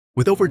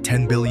With over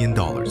 $10 billion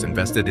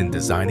invested in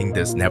designing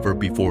this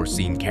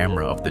never-before-seen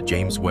camera of the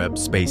James Webb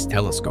Space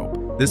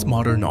Telescope, this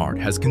modern art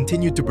has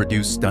continued to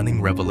produce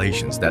stunning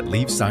revelations that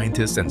leave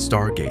scientists and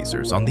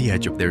stargazers on the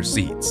edge of their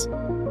seats.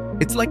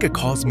 It's like a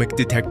cosmic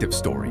detective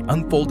story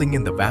unfolding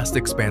in the vast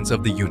expanse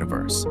of the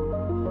universe.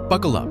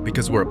 Buckle up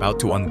because we're about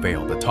to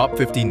unveil the top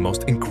 15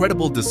 most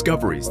incredible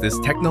discoveries this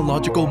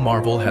technological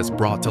marvel has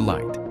brought to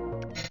light.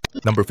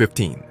 Number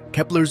 15.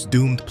 Kepler's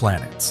doomed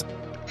planets.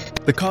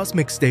 The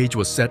cosmic stage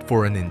was set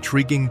for an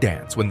intriguing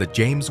dance when the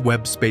James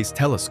Webb Space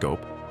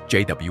Telescope,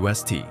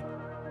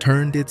 JWST,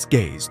 turned its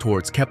gaze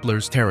towards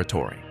Kepler's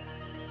territory.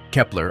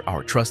 Kepler,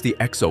 our trusty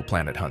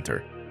exoplanet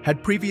hunter,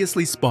 had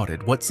previously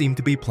spotted what seemed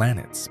to be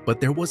planets,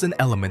 but there was an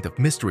element of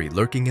mystery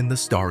lurking in the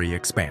starry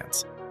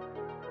expanse.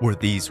 Were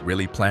these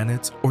really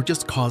planets or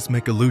just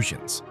cosmic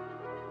illusions?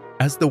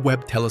 As the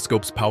Webb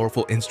telescope's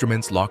powerful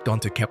instruments locked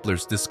onto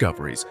Kepler's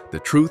discoveries, the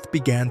truth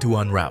began to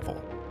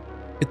unravel.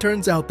 It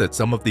turns out that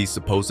some of these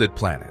supposed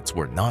planets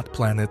were not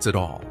planets at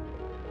all.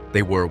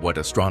 They were what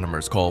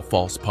astronomers call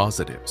false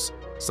positives,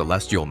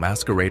 celestial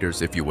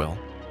masqueraders, if you will.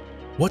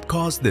 What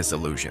caused this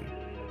illusion?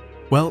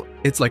 Well,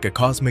 it's like a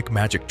cosmic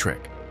magic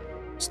trick.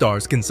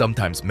 Stars can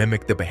sometimes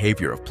mimic the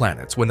behavior of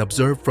planets when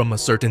observed from a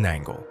certain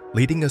angle,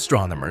 leading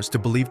astronomers to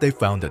believe they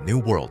found a new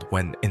world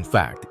when, in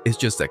fact, it's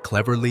just a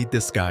cleverly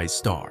disguised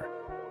star.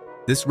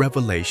 This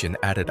revelation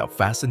added a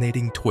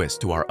fascinating twist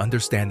to our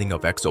understanding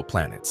of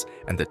exoplanets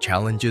and the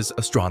challenges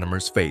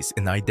astronomers face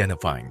in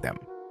identifying them.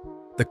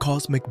 The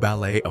cosmic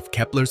ballet of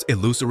Kepler's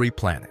illusory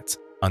planets,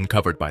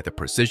 uncovered by the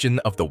precision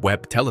of the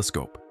Webb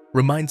telescope,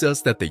 reminds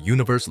us that the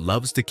universe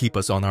loves to keep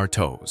us on our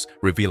toes,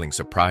 revealing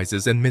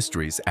surprises and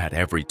mysteries at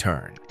every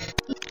turn.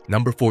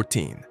 Number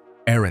 14.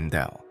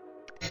 Earendel.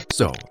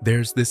 So,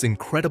 there's this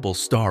incredible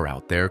star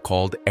out there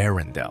called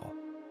Earendel.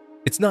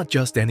 It's not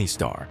just any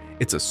star,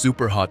 it's a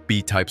super hot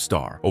B-type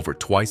star over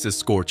twice as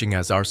scorching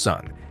as our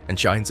sun and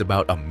shines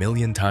about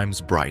 1,000,000 times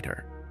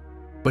brighter.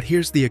 But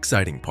here's the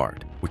exciting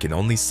part. We can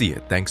only see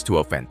it thanks to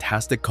a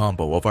fantastic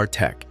combo of our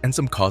tech and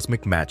some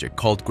cosmic magic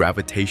called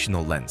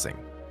gravitational lensing.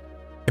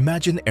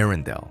 Imagine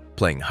Earendel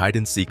playing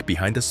hide-and-seek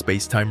behind a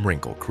space-time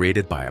wrinkle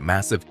created by a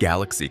massive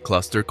galaxy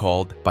cluster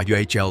called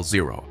BUHL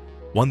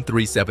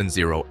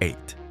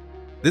 013708.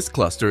 This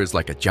cluster is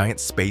like a giant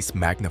space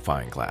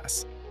magnifying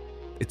glass.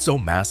 It's so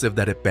massive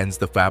that it bends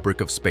the fabric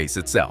of space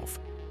itself.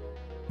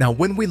 Now,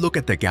 when we look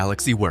at the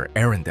galaxy where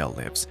Earendel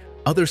lives,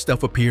 other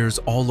stuff appears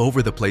all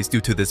over the place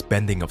due to this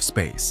bending of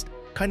space,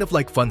 kind of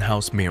like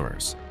funhouse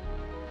mirrors.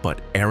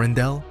 But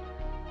Earendel?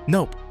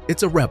 Nope,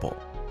 it's a rebel.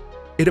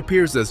 It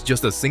appears as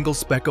just a single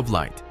speck of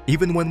light,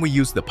 even when we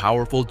use the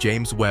powerful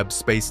James Webb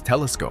Space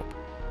Telescope.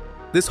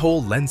 This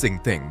whole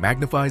lensing thing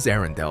magnifies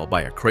Earendel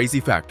by a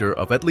crazy factor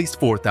of at least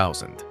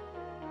 4,000.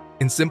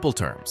 In simple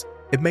terms,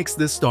 it makes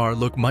this star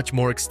look much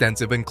more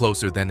extensive and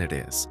closer than it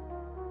is.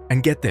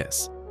 And get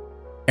this,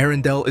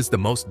 Earendel is the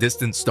most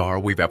distant star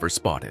we've ever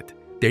spotted,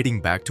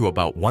 dating back to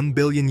about 1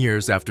 billion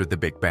years after the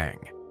Big Bang.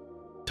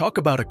 Talk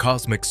about a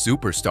cosmic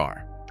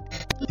superstar.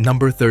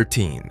 Number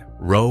 13.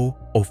 Rho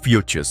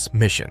Ophiuchus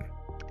mission.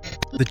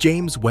 The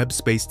James Webb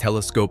Space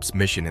Telescope's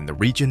mission in the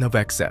region of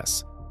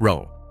excess,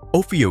 Rho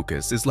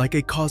Ophiuchus, is like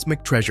a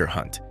cosmic treasure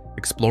hunt,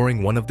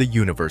 exploring one of the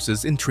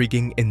universe's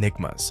intriguing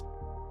enigmas.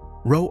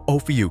 Rho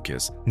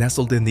Ophiuchus,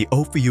 nestled in the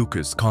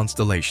Ophiuchus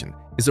constellation,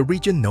 is a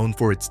region known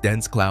for its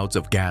dense clouds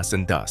of gas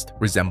and dust,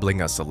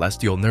 resembling a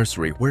celestial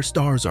nursery where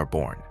stars are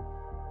born.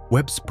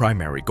 Webb's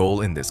primary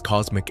goal in this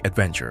cosmic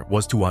adventure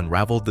was to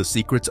unravel the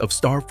secrets of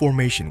star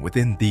formation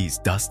within these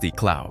dusty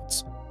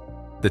clouds.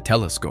 The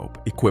telescope,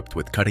 equipped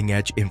with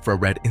cutting-edge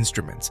infrared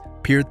instruments,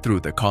 peered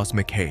through the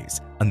cosmic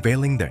haze,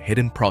 unveiling the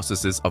hidden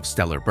processes of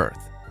stellar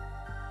birth.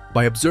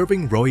 By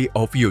observing Rho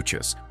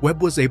Ophiuchus,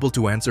 Webb was able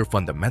to answer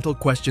fundamental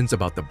questions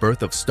about the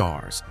birth of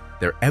stars,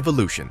 their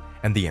evolution,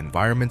 and the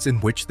environments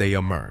in which they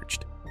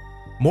emerged.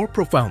 More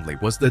profoundly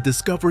was the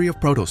discovery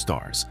of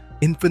protostars,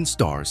 infant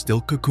stars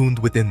still cocooned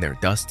within their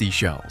dusty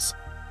shells.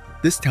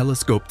 This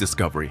telescope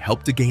discovery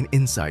helped to gain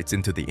insights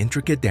into the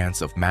intricate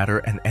dance of matter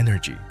and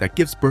energy that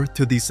gives birth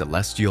to these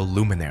celestial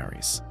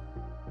luminaries.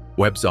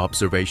 Webb's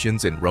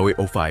observations in Rho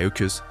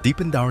Ophiuchus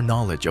deepened our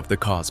knowledge of the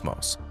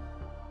cosmos.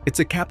 It's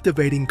a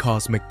captivating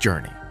cosmic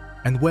journey,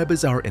 and Webb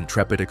is our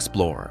intrepid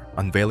explorer,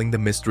 unveiling the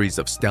mysteries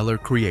of stellar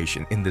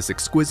creation in this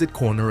exquisite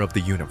corner of the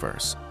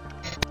universe.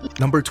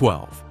 Number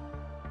 12.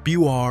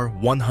 BUR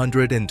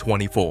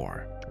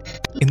 124.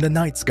 In the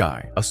night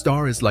sky, a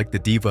star is like the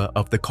diva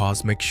of the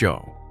cosmic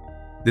show.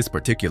 This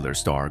particular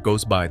star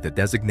goes by the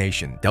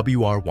designation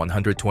WR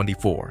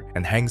 124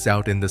 and hangs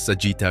out in the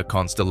Sagitta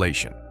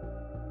constellation.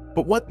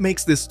 But what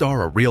makes this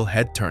star a real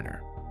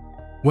head-turner?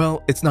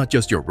 Well, it's not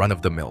just your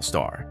run-of-the-mill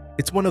star.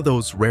 It's one of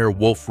those rare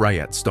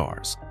Wolf-Rayet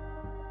stars.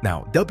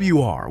 Now,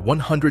 WR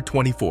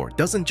 124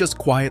 doesn't just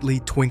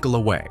quietly twinkle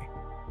away.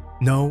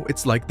 No,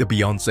 it's like the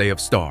Beyoncé of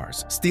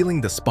stars,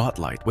 stealing the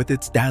spotlight with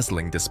its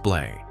dazzling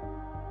display.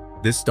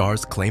 This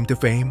star's claim to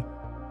fame?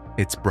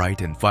 Its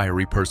bright and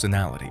fiery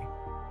personality.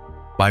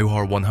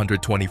 BioR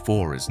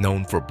 124 is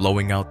known for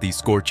blowing out these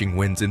scorching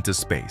winds into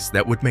space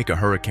that would make a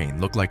hurricane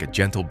look like a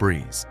gentle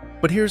breeze.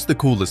 But here's the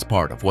coolest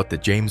part of what the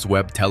James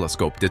Webb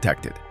Telescope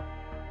detected.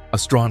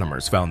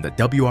 Astronomers found that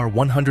WR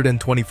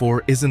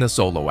 124 isn't a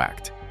solo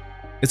act.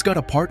 It's got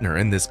a partner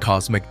in this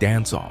cosmic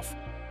dance-off.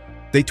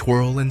 They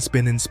twirl and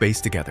spin in space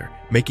together,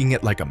 making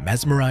it like a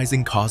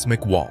mesmerizing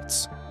cosmic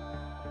waltz.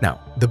 Now,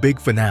 the big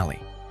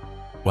finale.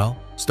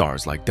 Well,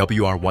 stars like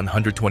WR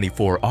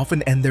 124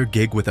 often end their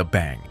gig with a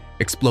bang,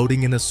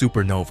 exploding in a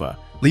supernova,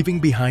 leaving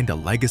behind a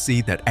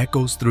legacy that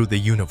echoes through the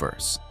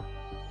universe.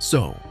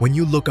 So, when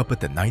you look up at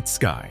the night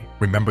sky,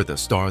 remember the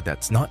star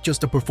that's not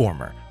just a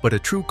performer, but a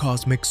true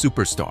cosmic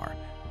superstar,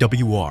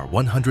 WR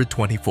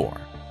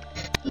 124.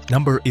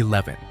 Number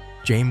 11.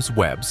 James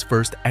Webb's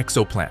first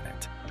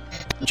exoplanet.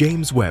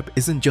 James Webb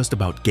isn't just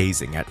about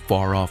gazing at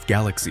far-off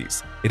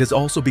galaxies, it has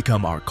also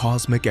become our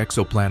cosmic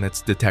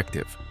exoplanets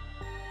detective.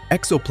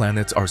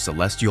 Exoplanets are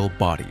celestial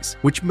bodies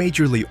which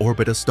majorly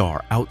orbit a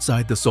star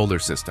outside the solar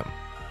system.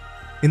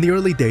 In the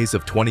early days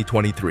of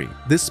 2023,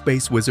 this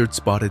space wizard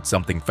spotted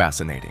something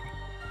fascinating.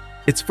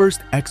 Its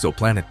first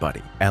exoplanet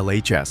buddy,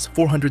 LHS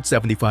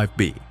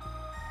 475b.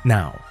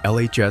 Now,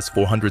 LHS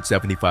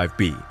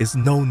 475b is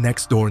no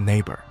next-door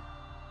neighbor.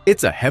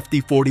 It's a hefty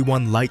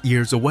 41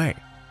 light-years away.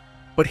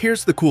 But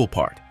here's the cool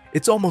part,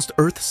 it's almost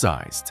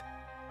Earth-sized.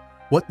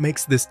 What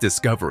makes this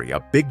discovery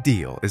a big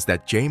deal is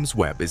that James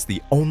Webb is the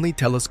only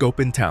telescope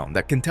in town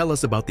that can tell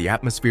us about the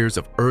atmospheres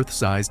of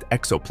Earth-sized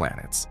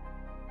exoplanets.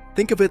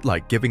 Think of it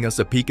like giving us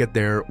a peek at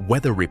their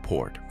weather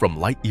report from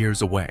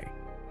light-years away.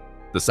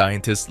 The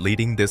scientists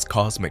leading this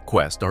cosmic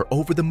quest are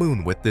over the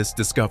moon with this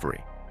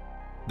discovery.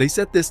 They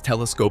said this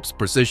telescope's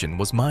precision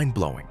was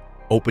mind-blowing,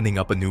 opening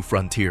up a new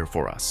frontier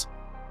for us.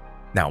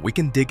 Now we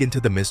can dig into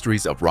the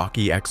mysteries of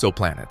rocky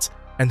exoplanets,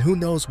 and who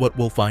knows what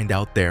we'll find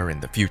out there in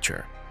the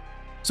future.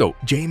 So,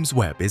 James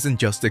Webb isn't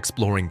just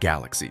exploring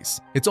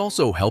galaxies, it's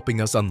also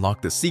helping us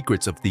unlock the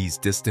secrets of these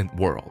distant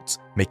worlds,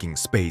 making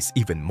space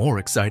even more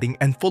exciting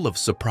and full of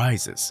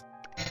surprises.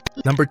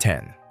 Number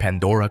 10.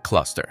 Pandora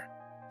Cluster.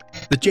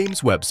 The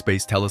James Webb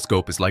Space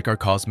Telescope is like our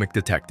cosmic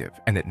detective,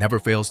 and it never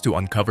fails to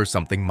uncover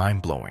something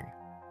mind-blowing.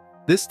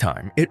 This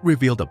time, it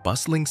revealed a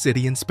bustling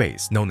city in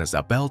space known as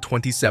Abell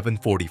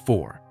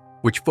 2744,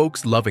 which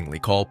folks lovingly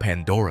call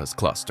Pandora's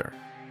Cluster.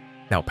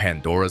 Now,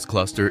 Pandora's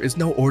Cluster is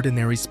no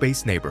ordinary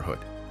space neighborhood.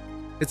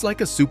 It's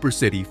like a super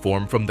city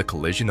formed from the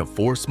collision of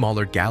 4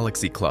 smaller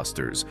galaxy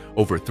clusters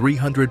over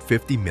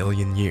 350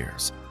 million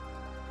years.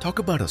 Talk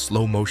about a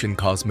slow-motion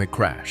cosmic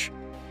crash.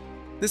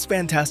 This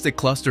fantastic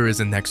cluster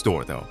isn't next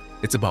door though,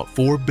 it's about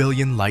 4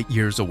 billion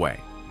light-years away.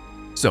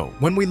 So,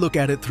 when we look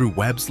at it through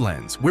Webb's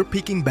lens, we're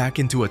peeking back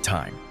into a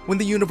time when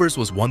the universe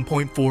was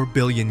 1.4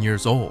 billion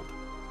years old.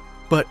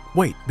 But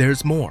wait,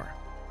 there's more.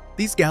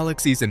 These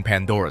galaxies in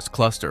Pandora's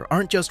cluster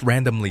aren't just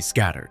randomly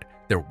scattered,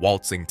 they're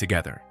waltzing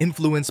together,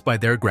 influenced by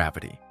their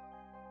gravity.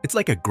 It's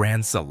like a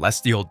grand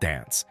celestial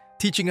dance,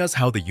 teaching us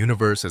how the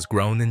universe has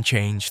grown and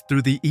changed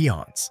through the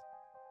eons.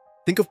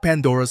 Think of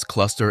Pandora's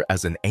cluster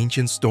as an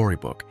ancient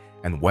storybook,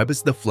 and Webb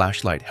is the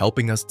flashlight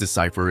helping us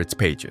decipher its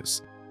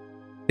pages.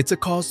 It's a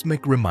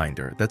cosmic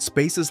reminder that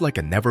space is like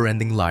a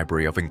never-ending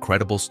library of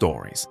incredible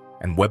stories,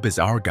 and Webb is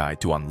our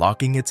guide to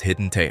unlocking its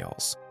hidden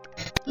tales.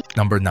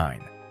 Number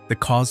 9. The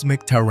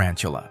Cosmic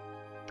Tarantula.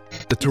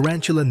 The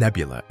Tarantula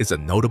Nebula is a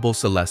notable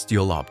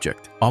celestial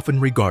object,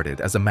 often regarded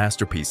as a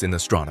masterpiece in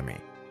astronomy.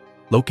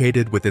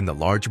 Located within the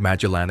Large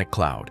Magellanic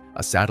Cloud,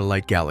 a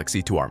satellite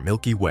galaxy to our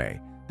Milky Way,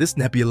 this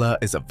nebula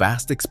is a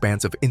vast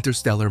expanse of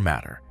interstellar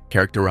matter,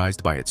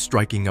 characterized by its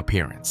striking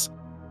appearance.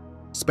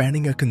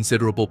 Spanning a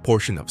considerable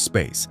portion of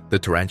space, the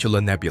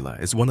Tarantula Nebula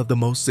is one of the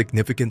most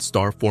significant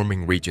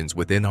star-forming regions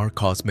within our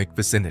cosmic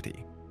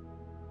vicinity.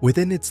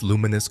 Within its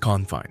luminous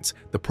confines,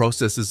 the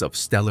processes of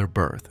stellar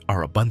birth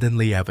are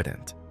abundantly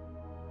evident.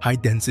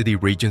 High-density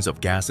regions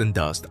of gas and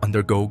dust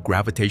undergo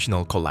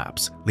gravitational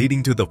collapse,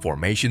 leading to the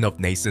formation of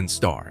nascent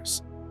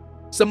stars.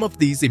 Some of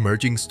these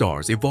emerging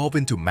stars evolve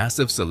into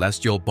massive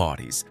celestial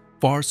bodies,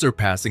 far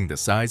surpassing the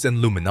size and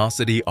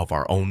luminosity of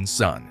our own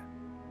Sun.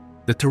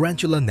 The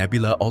Tarantula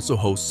Nebula also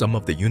hosts some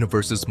of the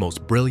universe's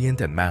most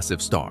brilliant and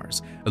massive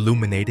stars,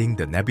 illuminating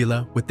the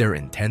nebula with their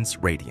intense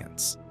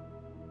radiance.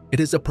 It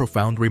is a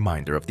profound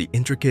reminder of the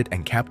intricate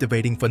and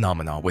captivating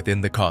phenomena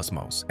within the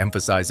cosmos,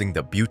 emphasizing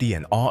the beauty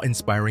and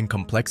awe-inspiring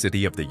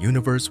complexity of the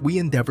universe we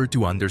endeavor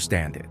to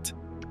understand it.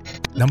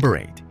 Number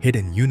 8.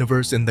 Hidden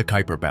Universe in the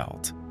Kuiper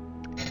Belt.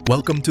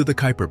 Welcome to the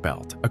Kuiper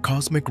Belt, a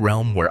cosmic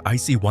realm where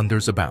icy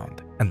wonders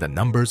abound, and the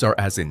numbers are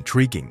as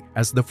intriguing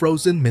as the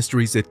frozen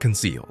mysteries it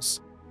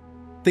conceals.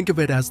 Think of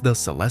it as the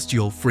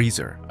celestial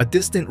freezer, a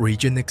distant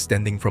region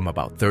extending from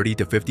about 30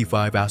 to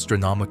 55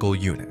 astronomical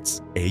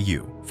units,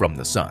 AU, from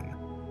the Sun,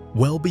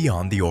 well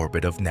beyond the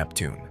orbit of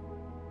Neptune.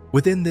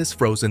 Within this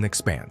frozen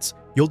expanse,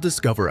 you'll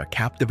discover a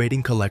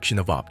captivating collection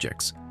of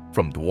objects,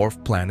 from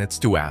dwarf planets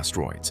to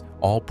asteroids,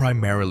 all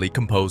primarily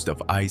composed of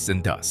ice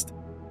and dust.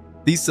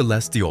 These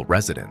celestial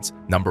residents,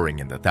 numbering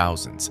in the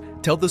thousands,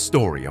 tell the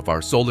story of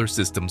our solar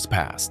system's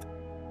past.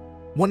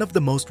 One of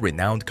the most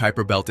renowned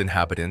Kuiper Belt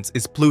inhabitants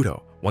is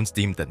Pluto, once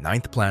deemed the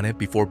ninth planet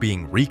before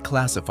being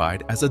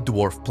reclassified as a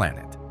dwarf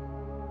planet.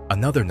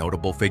 Another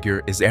notable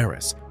figure is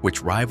Eris,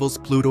 which rivals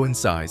Pluto in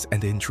size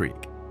and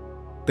intrigue.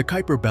 The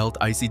Kuiper Belt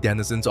icy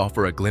denizens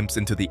offer a glimpse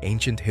into the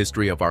ancient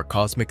history of our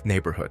cosmic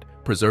neighborhood,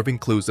 preserving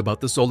clues about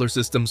the solar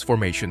system's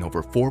formation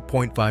over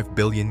 4.5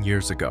 billion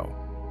years ago.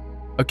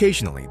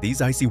 Occasionally,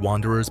 these icy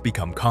wanderers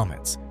become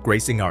comets,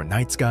 gracing our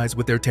night skies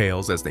with their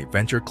tails as they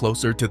venture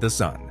closer to the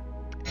Sun.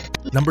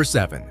 Number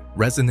 7.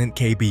 Resonant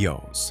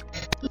KBOs.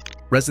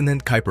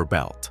 Resonant Kuiper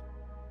Belt.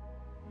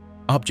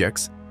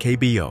 Objects,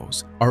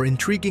 KBOs, are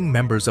intriguing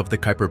members of the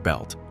Kuiper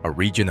Belt, a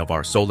region of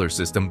our solar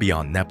system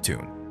beyond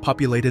Neptune,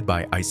 populated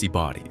by icy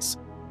bodies.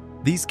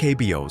 These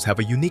KBOs have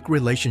a unique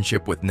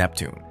relationship with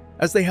Neptune,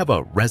 as they have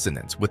a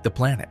resonance with the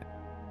planet.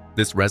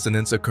 This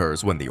resonance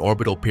occurs when the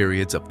orbital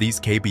periods of these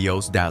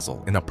KBOs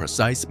dazzle in a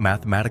precise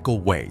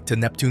mathematical way to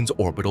Neptune's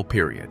orbital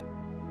period.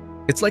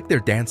 It's like they're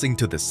dancing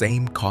to the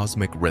same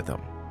cosmic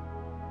rhythm.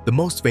 The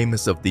most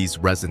famous of these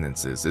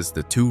resonances is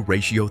the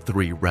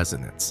 2:3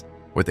 resonance,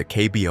 where the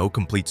KBO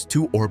completes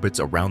 2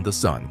 orbits around the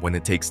Sun when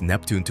it takes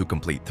Neptune to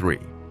complete 3.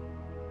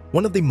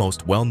 One of the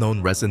most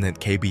well-known resonant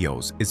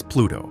KBOs is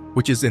Pluto,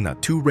 which is in a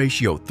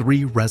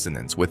 2:3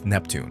 resonance with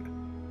Neptune.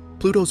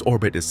 Pluto's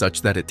orbit is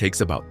such that it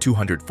takes about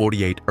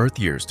 248 Earth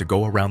years to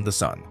go around the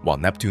Sun, while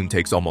Neptune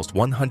takes almost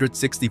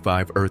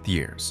 165 Earth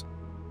years.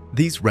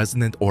 These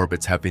resonant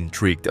orbits have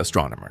intrigued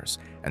astronomers,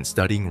 and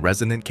studying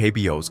resonant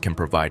KBOs can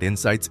provide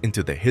insights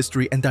into the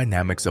history and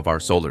dynamics of our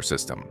solar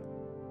system.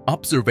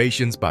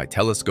 Observations by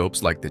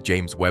telescopes like the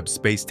James Webb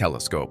Space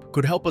Telescope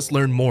could help us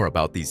learn more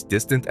about these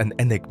distant and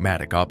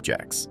enigmatic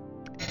objects.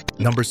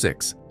 Number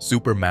 6.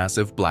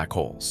 Supermassive black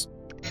holes.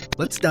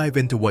 Let's dive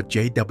into what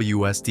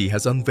JWST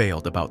has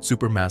unveiled about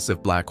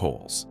supermassive black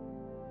holes.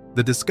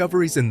 The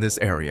discoveries in this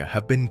area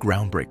have been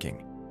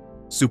groundbreaking.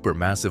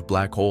 Supermassive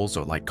black holes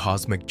are like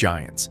cosmic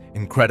giants,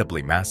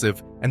 incredibly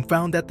massive and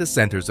found at the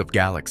centers of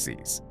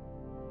galaxies.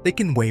 They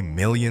can weigh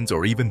millions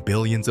or even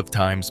billions of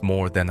times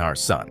more than our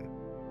Sun.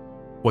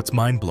 What's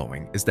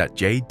mind-blowing is that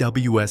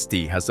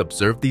JWST has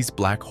observed these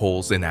black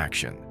holes in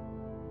action.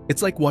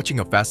 It's like watching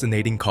a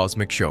fascinating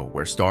cosmic show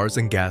where stars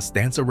and gas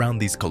dance around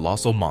these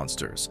colossal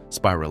monsters,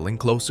 spiraling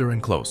closer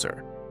and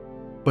closer.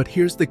 But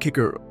here's the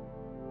kicker.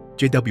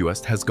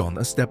 JWST has gone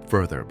a step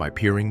further by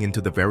peering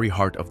into the very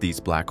heart of these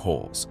black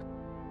holes.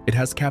 It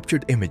has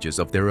captured images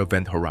of their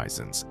event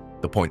horizons,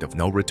 the point of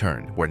no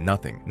return where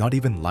nothing, not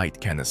even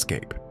light, can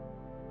escape.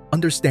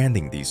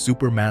 Understanding these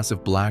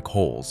supermassive black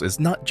holes is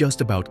not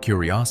just about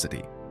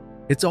curiosity.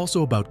 It's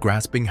also about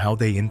grasping how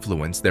they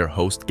influence their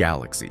host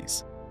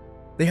galaxies.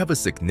 They have a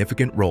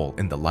significant role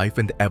in the life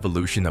and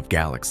evolution of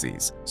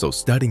galaxies, so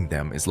studying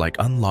them is like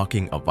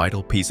unlocking a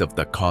vital piece of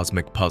the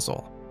cosmic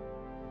puzzle.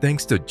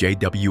 Thanks to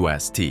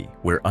JWST,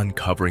 we're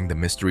uncovering the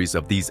mysteries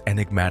of these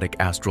enigmatic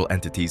astral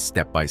entities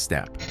step by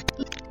step.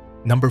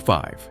 Number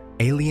 5.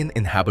 Alien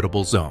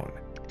Inhabitable Zone.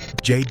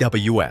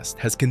 JWST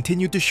has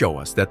continued to show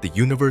us that the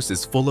universe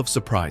is full of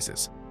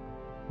surprises.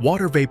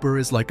 Water vapor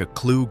is like a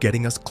clue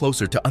getting us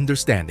closer to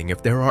understanding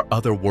if there are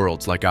other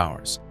worlds like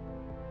ours.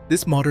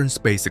 This modern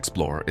space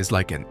explorer is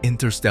like an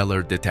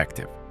interstellar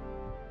detective.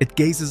 It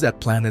gazes at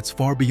planets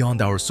far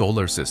beyond our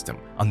solar system,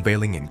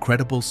 unveiling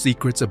incredible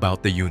secrets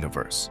about the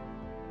universe.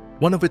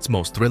 One of its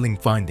most thrilling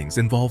findings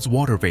involves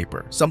water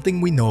vapor, something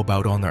we know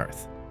about on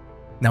Earth.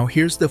 Now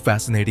here's the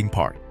fascinating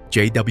part.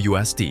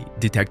 JWST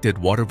detected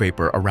water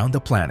vapor around a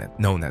planet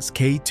known as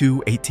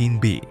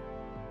K2-18b.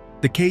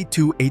 The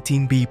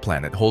K2-18b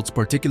planet holds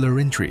particular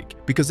intrigue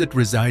because it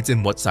resides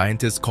in what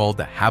scientists call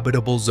the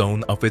habitable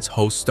zone of its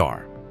host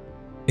star.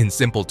 In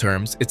simple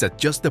terms, it's at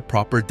just the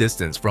proper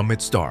distance from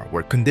its star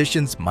where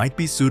conditions might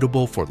be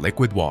suitable for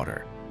liquid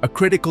water, a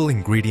critical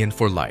ingredient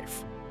for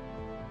life.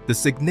 The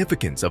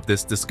significance of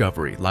this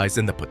discovery lies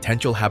in the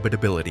potential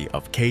habitability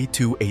of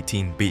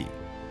K2-18b.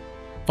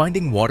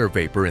 Finding water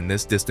vapor in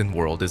this distant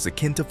world is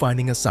akin to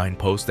finding a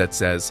signpost that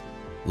says,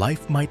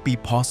 life might be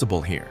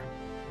possible here.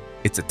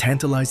 It's a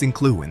tantalizing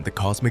clue in the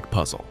cosmic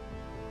puzzle.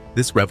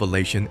 This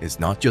revelation is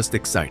not just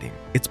exciting,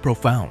 it's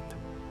profound.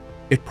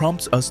 It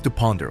prompts us to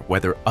ponder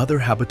whether other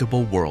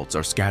habitable worlds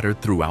are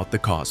scattered throughout the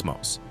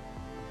cosmos.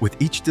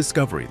 With each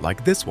discovery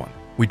like this one,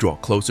 we draw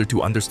closer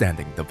to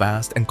understanding the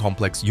vast and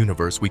complex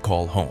universe we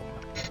call home.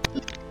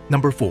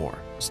 Number 4.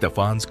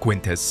 Stephan's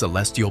Quintet's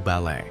Celestial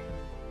Ballet.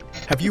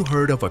 Have you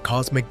heard of a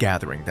cosmic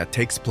gathering that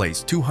takes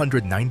place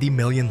 290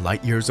 million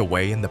light-years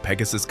away in the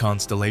Pegasus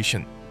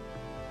constellation?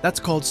 That's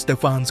called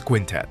Stephan's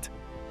Quintet.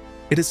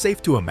 It is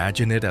safe to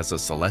imagine it as a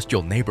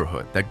celestial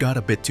neighborhood that got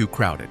a bit too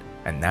crowded,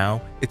 and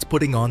now it's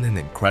putting on an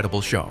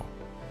incredible show.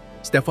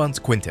 Stephan's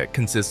Quintet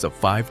consists of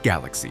 5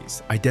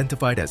 galaxies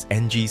identified as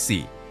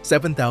NGC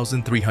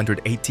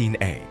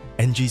 7318A,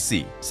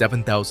 NGC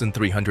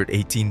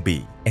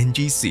 7318b,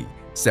 NGC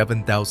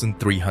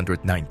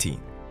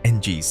 7319,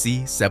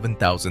 NGC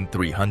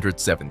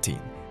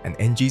 7317, and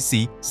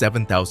NGC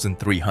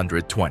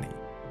 7320.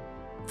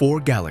 4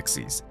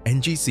 galaxies,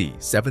 NGC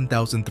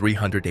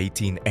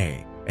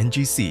 7318A,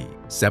 NGC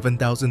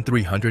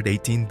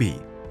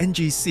 7318b,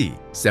 NGC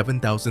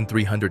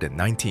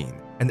 7319,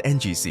 and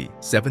NGC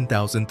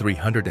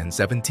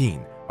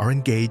 7317 are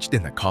engaged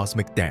in a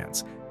cosmic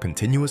dance,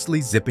 continuously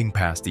zipping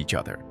past each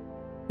other.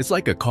 It's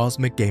like a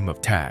cosmic game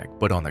of tag,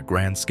 but on a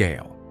grand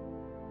scale.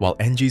 While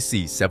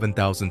NGC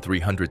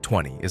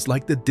 7320 is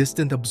like the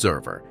distant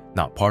observer,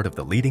 not part of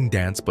the leading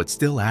dance but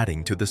still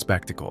adding to the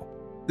spectacle.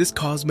 This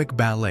cosmic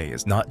ballet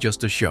is not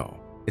just a show,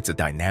 it's a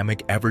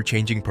dynamic,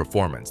 ever-changing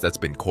performance that's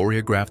been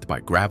choreographed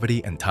by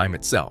gravity and time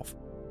itself.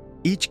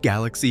 Each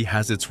galaxy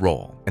has its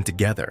role, and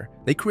together,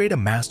 they create a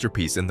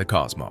masterpiece in the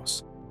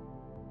cosmos.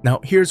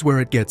 Now, here's where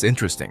it gets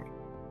interesting.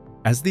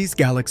 As these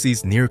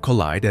galaxies near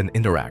collide and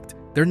interact,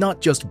 they're not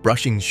just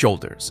brushing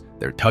shoulders,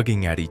 they're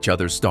tugging at each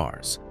other's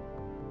stars.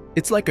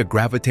 It's like a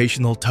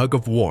gravitational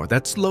tug-of-war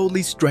that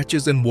slowly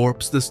stretches and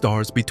warps the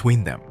stars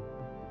between them.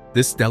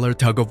 This stellar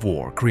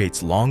tug-of-war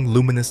creates long,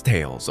 luminous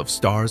tails of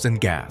stars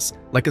and gas,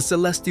 like a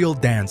celestial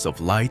dance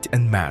of light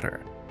and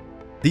matter.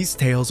 These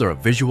tails are a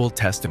visual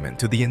testament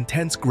to the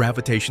intense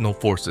gravitational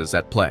forces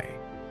at play.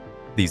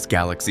 These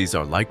galaxies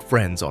are like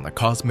friends on a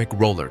cosmic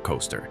roller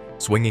coaster,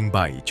 swinging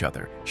by each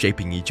other,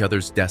 shaping each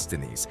other's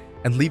destinies,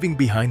 and leaving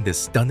behind this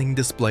stunning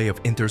display of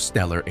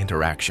interstellar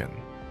interaction.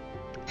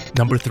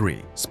 Number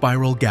 3.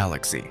 Spiral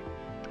Galaxy.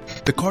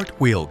 The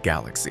Cartwheel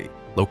Galaxy,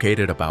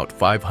 located about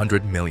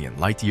 500 million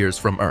light-years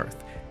from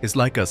Earth, is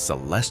like a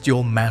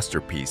celestial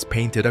masterpiece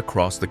painted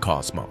across the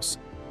cosmos.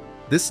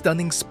 This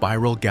stunning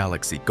spiral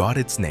galaxy got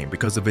its name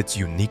because of its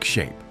unique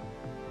shape,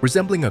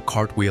 resembling a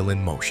cartwheel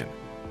in motion.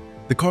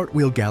 The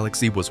Cartwheel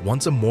Galaxy was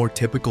once a more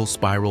typical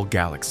spiral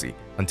galaxy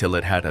until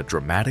it had a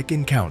dramatic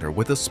encounter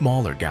with a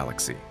smaller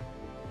galaxy.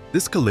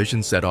 This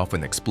collision set off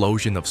an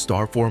explosion of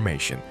star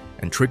formation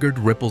and triggered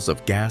ripples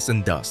of gas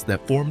and dust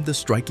that formed the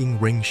striking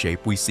ring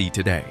shape we see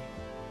today.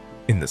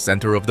 In the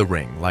center of the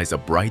ring lies a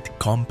bright,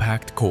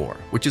 compact core,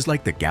 which is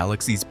like the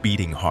galaxy's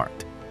beating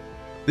heart.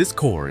 This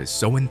core is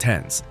so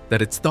intense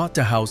that it's thought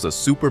to house a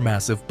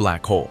supermassive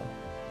black hole.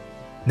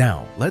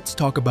 Now, let's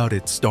talk about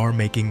its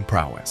star-making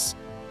prowess.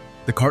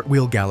 The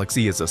Cartwheel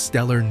Galaxy is a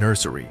stellar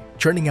nursery,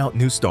 churning out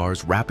new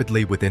stars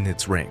rapidly within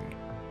its ring.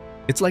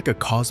 It's like a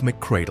cosmic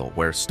cradle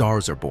where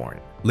stars are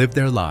born, live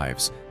their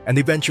lives, and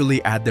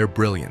eventually add their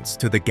brilliance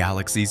to the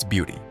galaxy's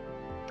beauty.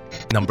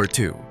 Number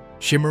 2.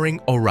 Shimmering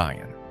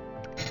Orion.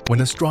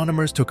 When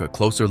astronomers took a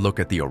closer look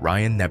at the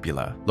Orion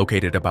Nebula,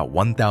 located about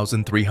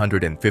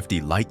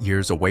 1,350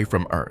 light-years away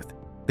from Earth,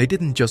 they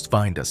didn't just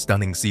find a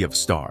stunning sea of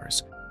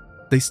stars.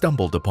 They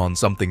stumbled upon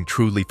something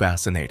truly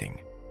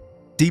fascinating.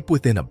 Deep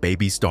within a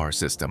baby star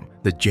system,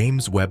 the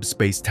James Webb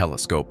Space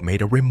Telescope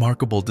made a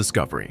remarkable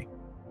discovery.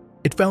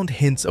 It found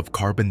hints of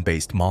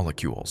carbon-based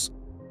molecules.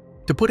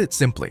 To put it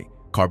simply,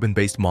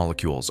 carbon-based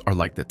molecules are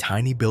like the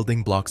tiny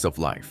building blocks of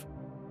life.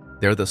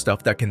 They're the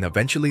stuff that can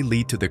eventually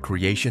lead to the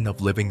creation of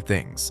living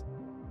things.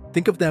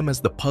 Think of them as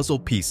the puzzle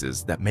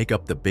pieces that make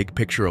up the big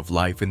picture of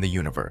life in the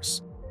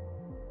universe.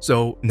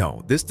 So,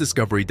 no, this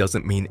discovery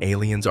doesn't mean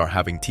aliens are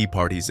having tea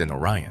parties in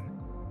Orion.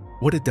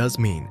 What it does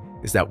mean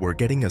is that we're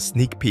getting a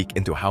sneak peek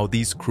into how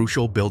these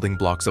crucial building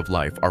blocks of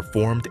life are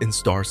formed in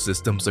star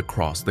systems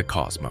across the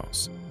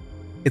cosmos.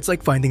 It's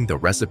like finding the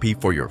recipe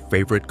for your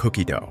favorite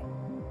cookie dough.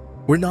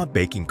 We're not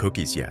baking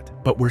cookies yet,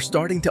 but we're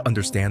starting to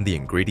understand the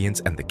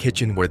ingredients and the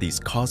kitchen where these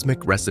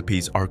cosmic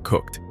recipes are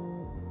cooked.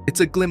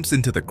 It's a glimpse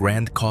into the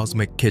grand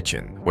cosmic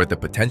kitchen where the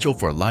potential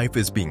for life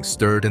is being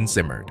stirred and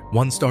simmered,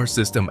 one star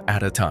system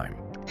at a time.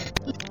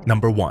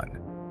 Number 1.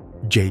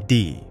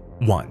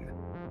 JD1.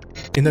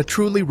 In a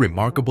truly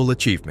remarkable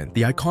achievement,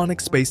 the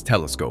iconic space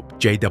telescope,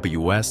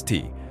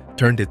 JWST,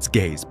 turned its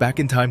gaze back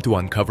in time to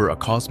uncover a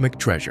cosmic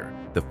treasure,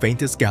 the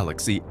faintest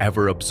galaxy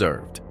ever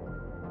observed.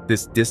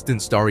 This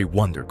distant starry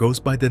wonder goes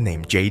by the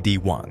name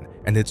JD1,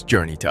 and its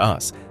journey to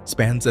us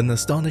spans an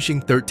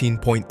astonishing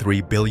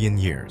 13.3 billion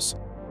years.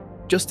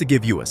 Just to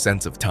give you a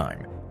sense of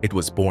time, it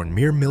was born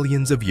mere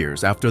millions of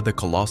years after the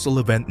colossal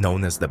event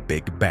known as the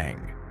Big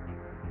Bang.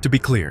 To be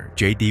clear,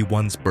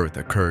 JD1's birth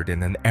occurred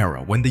in an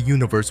era when the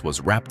universe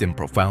was wrapped in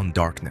profound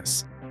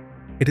darkness.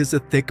 It is a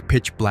thick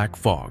pitch-black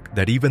fog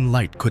that even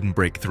light couldn't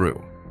break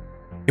through.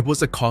 It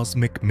was a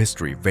cosmic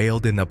mystery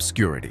veiled in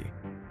obscurity.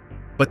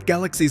 But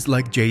galaxies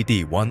like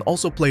JD1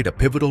 also played a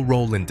pivotal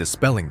role in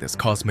dispelling this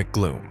cosmic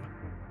gloom.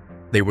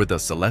 They were the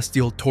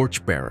celestial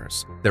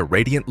torchbearers, their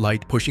radiant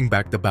light pushing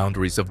back the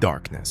boundaries of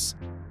darkness.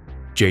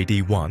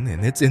 JD1,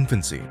 in its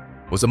infancy,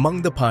 was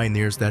among the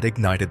pioneers that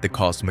ignited the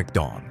cosmic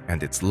dawn,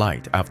 and its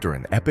light, after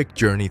an epic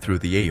journey through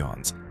the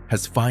aeons,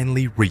 has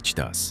finally reached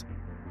us.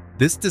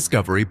 This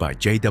discovery by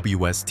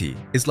JWST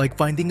is like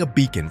finding a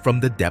beacon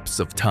from the depths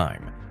of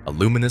time, a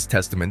luminous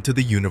testament to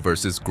the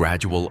universe's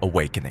gradual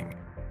awakening.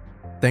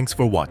 Thanks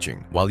for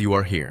watching. While you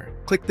are here,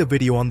 click the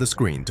video on the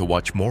screen to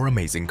watch more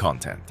amazing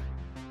content.